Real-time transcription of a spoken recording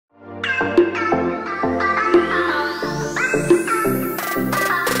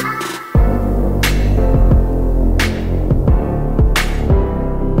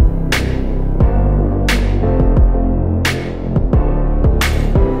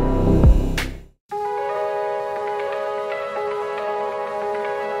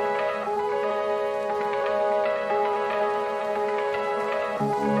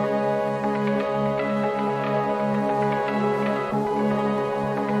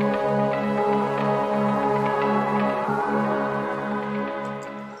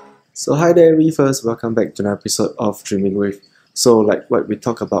So hi there reefers, welcome back to an episode of Dreaming Reef. So like what we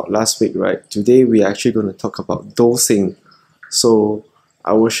talked about last week, right? Today we are actually going to talk about dosing. So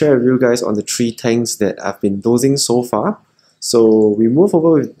I will share with you guys on the 3 tanks that I've been dosing so far. So we move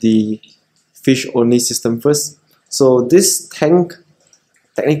over with the fish only system first. So this tank,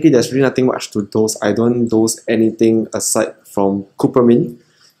 technically there's really nothing much to dose. I don't dose anything aside from cupramine,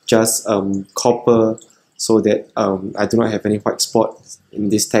 just copper, so that I do not have any white spots in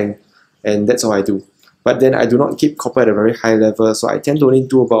this tank, and that's all I do. But then I do not keep copper at a very high level, so I tend to only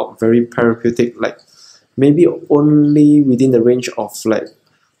do about very therapeutic, like maybe only within the range of like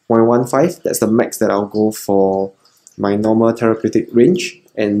 0.15. That's the max that I'll go for my normal therapeutic range.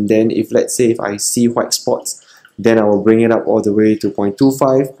 And then if let's say if I see white spots, then I will bring it up all the way to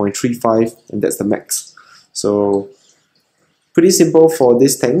 0.25, 0.35, and that's the max. So pretty simple for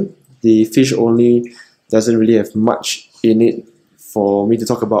this tank. The fish only doesn't really have much in it for me to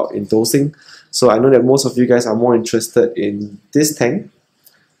talk about in dosing. So I know that most of you guys are more interested in this tank,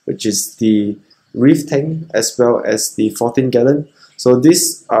 which is the reef tank, as well as the 14 gallon. So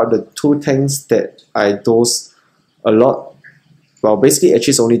these are the 2 tanks that I dose a lot. Well, basically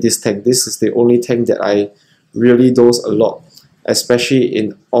actually it's only this tank. This is the only tank that I really dose a lot, especially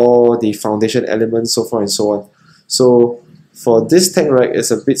in all the foundation elements, so forth and so on. So for this tank, right,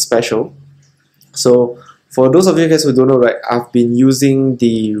 it's a bit special. So for those of you guys who don't know, right, I've been using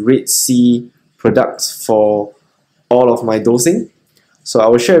the Red Sea products for all of my dosing. So I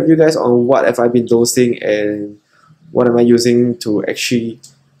will share with you guys on what have I been dosing and what am I using to actually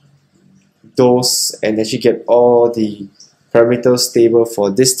dose and actually get all the parameters stable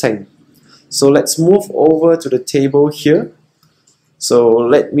for this tank. So let's move over to the table here. So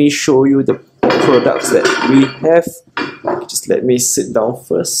let me show you the products that we have. Just let me sit down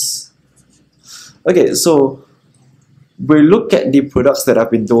first. Okay, so we look at the products that I've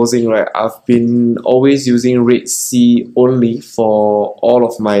been dosing, right? I've been always using Red Sea only for all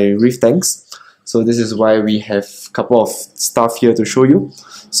of my reef tanks. So this is why we have a couple of stuff here to show you.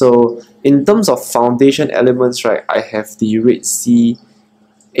 So in terms of foundation elements, right, I have the Red Sea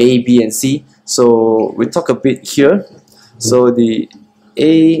A, B, and C. So we talk a bit here. So the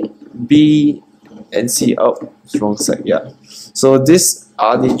A, B, and C, oh, wrong side, yeah. So these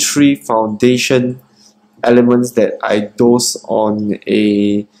are the 3 foundation elements that I dose on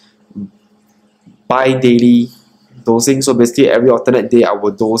a bi-daily dosing. So basically every alternate day I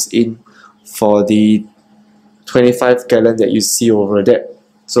will dose in for the 25 gallon that you see over there.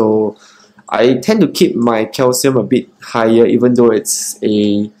 So I tend to keep my calcium a bit higher, even though it's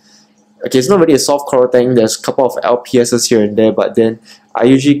it's not really a soft coral tank. There's a couple of LPSs here and there, but then I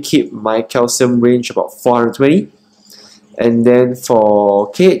usually keep my calcium range about 420. And then for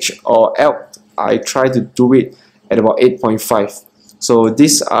cage or elk, I try to do it at about 8.5. So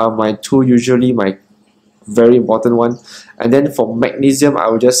these are my 2, usually my very important one. And then for magnesium, I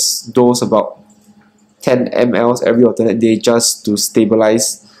will just dose about 10 ml every alternate day just to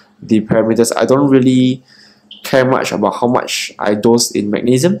stabilize the parameters. I don't really care much about how much I dose in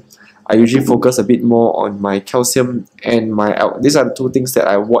magnesium. I usually focus a bit more on my calcium and my elk. These are the 2 things that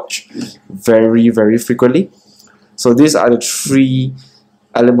I watch very, very frequently. So these are the 3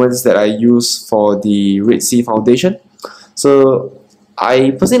 elements that I use for the Red Sea foundation. So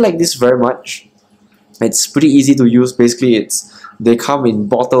I personally like this very much. It's pretty easy to use. Basically, they come in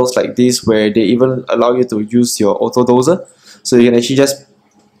bottles like this, where they even allow you to use your auto doser. So you can actually just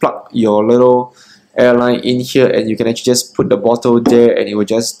plug your little airline in here, and you can actually just put the bottle there, and it will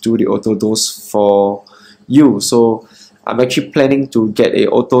just do the auto dose for you. So I'm actually planning to get a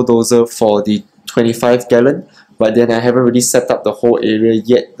auto doser for the 25 gallon. But then I haven't really set up the whole area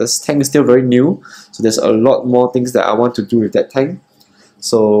yet. This tank is still very new, so there's a lot more things that I want to do with that tank.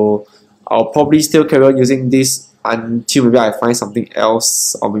 So I'll probably still carry on using this until maybe I find something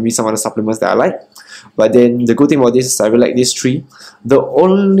else, or maybe some other supplements that I like. But then the good thing about this is I really like these 3. The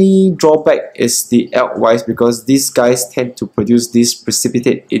only drawback is the elk wise, because these guys tend to produce this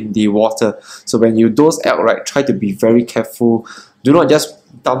precipitate in the water. So when you dose elk, right, try to be very careful. Do not just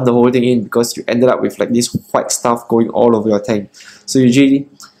dump the whole thing in, because you ended up with like this white stuff going all over your tank. So usually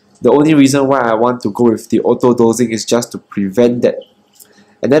the only reason why I want to go with the auto dosing is just to prevent that.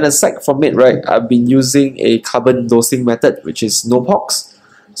 And then aside from it, right, I've been using a carbon dosing method, which is no pox.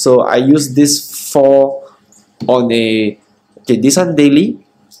 So I use this 4 on this one daily,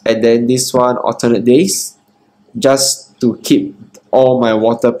 and then this one alternate days, just to keep all my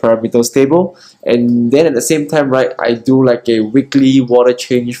water parameters stable. And then at the same time, right, I do like a weekly water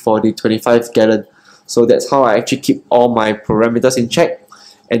change for the 25 gallon. So that's how I actually keep all my parameters in check.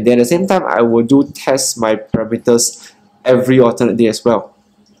 And then at the same time, I will do test my parameters every alternate day as well.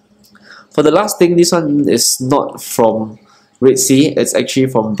 For the last thing, this one is not from Red Sea, it's actually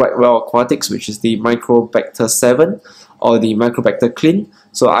from Brightwell Aquatics, which is the Microbacter 7 or the Microbacter Clean.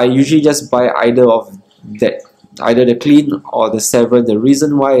 So I usually just buy either of that, either the Clean or the 7. The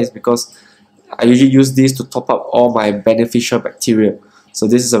reason why is because I usually use these to top up all my beneficial bacteria. So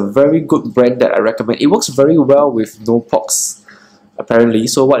this is a very good brand that I recommend. It works very well with no pox, apparently.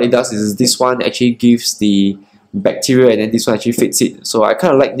 So what it does is this one actually gives the bacteria, and then this one actually fits it. So I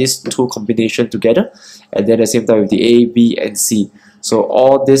kind of like these two combination together, and then at the same time with the A, B, and C. So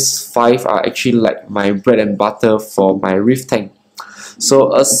all these 5 are actually like my bread and butter for my reef tank.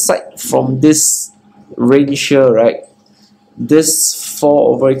 So aside from this range here, right, this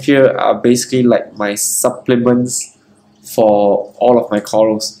 4 over here are basically like my supplements for all of my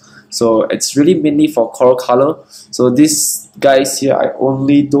corals. So it's really mainly for coral color. So these guys here I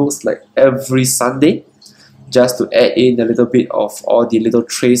only dose like every Sunday, just to add in a little bit of all the little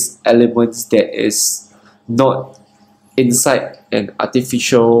trace elements that is not inside an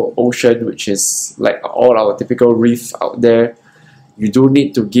artificial ocean, which is like all our typical reef out there. You do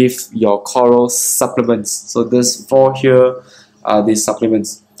need to give your coral supplements. So this 4 here are the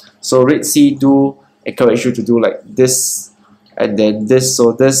supplements. So Red Sea do encourage you to do like this and then this.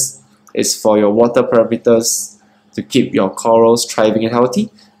 So this is for your water parameters to keep your corals thriving and healthy,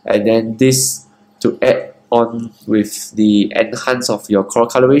 and then this to add on with the enhance of your coral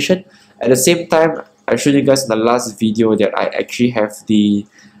coloration. At the same time, I showed you guys in the last video that I actually have the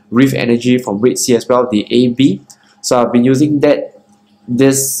Reef Energy from Red Sea as well, the AB. So I've been using that,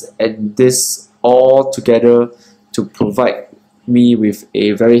 this and this all together to provide me with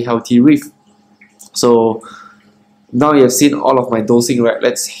a very healthy reef. So now you have seen all of my dosing, right?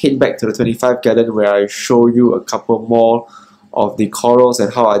 Let's head back to the 25 gallon where I show you a couple more of the corals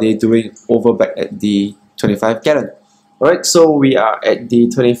and how are they doing over back at the 25 gallon. Alright, so we are at the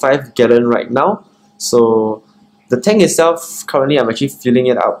 25 gallon right now. So the tank itself, currently I'm actually filling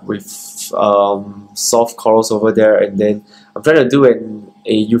it up with soft corals over there, and then I'm trying to do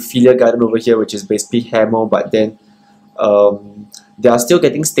a Euphilia garden over here, which is basically hammer, but then they are still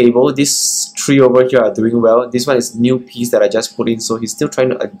getting stable. These 3 over here are doing well. This one is new piece that I just put in, so he's still trying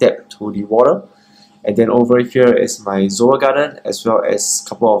to adapt to the water. And then over here is my Zoa garden, as well as a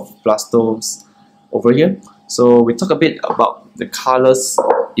couple of blastomes over here. So we talk a bit about the colors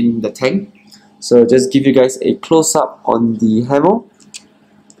in the tank. So just give you guys a close-up on the hammer.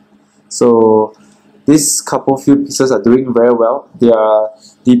 So these few pieces are doing very well.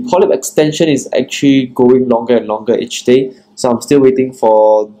 The polyp extension is actually going longer and longer each day. So I'm still waiting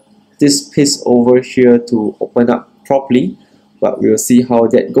for this piece over here to open up properly, but we'll see how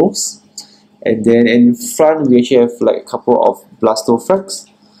that goes. And then in front we actually have like a couple of blastophags.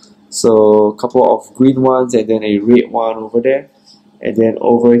 So a couple of green ones and then a red one over there. And then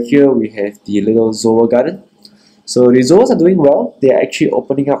over here we have the little Zoa garden. So the Zoas are doing well. They are actually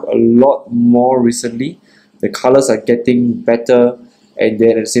opening up a lot more recently. The colors are getting better, and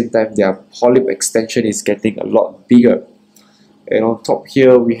then at the same time their polyp extension is getting a lot bigger. And on top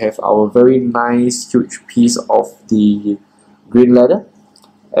here we have our very nice huge piece of the green ladder.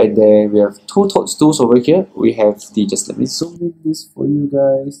 And then we have 2 toadstools over here. We have the, just let me zoom in this for you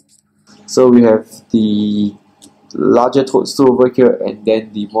guys. So we have the larger toadstool over here, and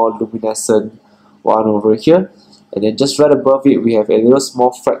then the more luminescent one over here. And then just right above it we have a little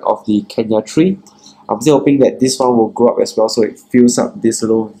small frag of the Kenya tree. I'm still hoping that this one will grow up as well, so it fills up this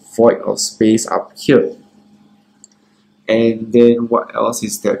little void of space up here. And then what else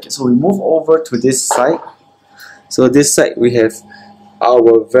is there? Okay, so we move over to this side. So this side we have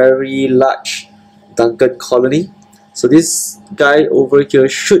our very large Duncan colony. So this guy over here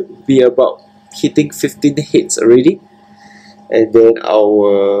should be about hitting 15 heads already. And then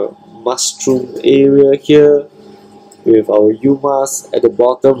our mushroom area here with our Yumas at the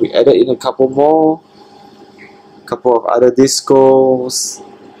bottom. We added in a couple more, couple of other discos,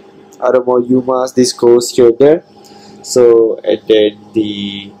 other more Yumas, discos here and there. So and then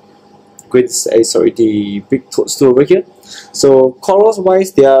the the big toadstool over here. So corals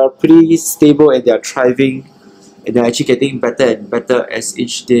wise, they are pretty stable and they are thriving, and they're actually getting better and better as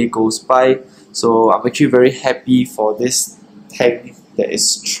each day goes by. So I'm actually very happy for this tank that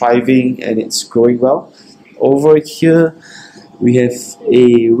is thriving and it's growing well. Over here we have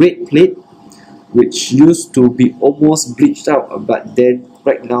a red plate which used to be almost bleached out, but then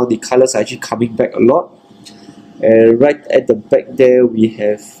right now the colors are actually coming back a lot. And right at the back there we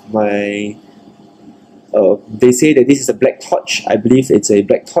have my they say that this is a black torch. I believe it's a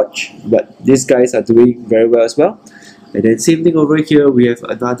black torch, but these guys are doing very well as well. And then same thing over here, we have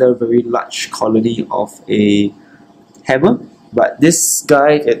another very large colony of a hammer. but this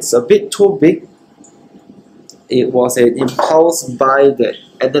guy, it's a bit too big. It was an impulse buy that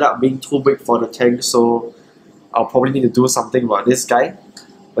ended up being too big for the tank, so I'll probably need to do something about this guy.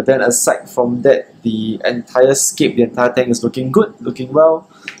 But then aside from that, the entire scape, the entire tank is looking good, looking well.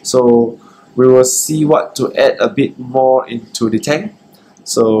 So we will see what to add a bit more into the tank.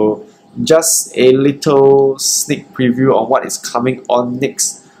 So just a little sneak preview on what is coming on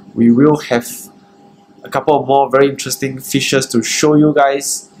next. We will have a couple of more very interesting fishes to show you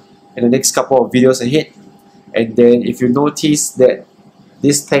guys in the next couple of videos ahead. And then if you notice that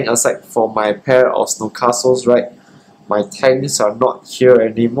this tank, aside from my pair of snow castles, right, my tanks are not here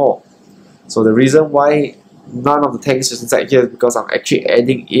anymore. So the reason why none of the tanks is inside here is because I'm actually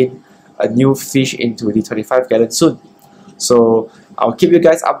adding in a new fish into the 25 gallon soon. So I'll keep you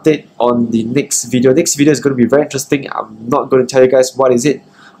guys updated on the next video. Next video is going to be very interesting. I'm not going to tell you guys what is it,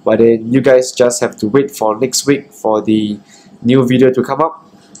 but then you guys just have to wait for next week for the new video to come up.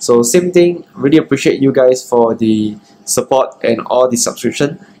 So same thing, really appreciate you guys for the support and all the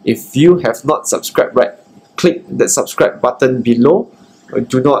subscription. If you have not subscribed, right, click that subscribe button below.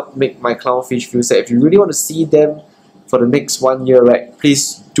 Do not make my clownfish feel sad. If you really want to see them for the next 1 year, right,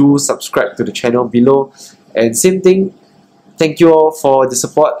 please do subscribe to the channel below. And same thing, thank you all for the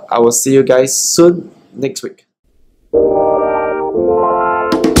support. I will see you guys soon next week.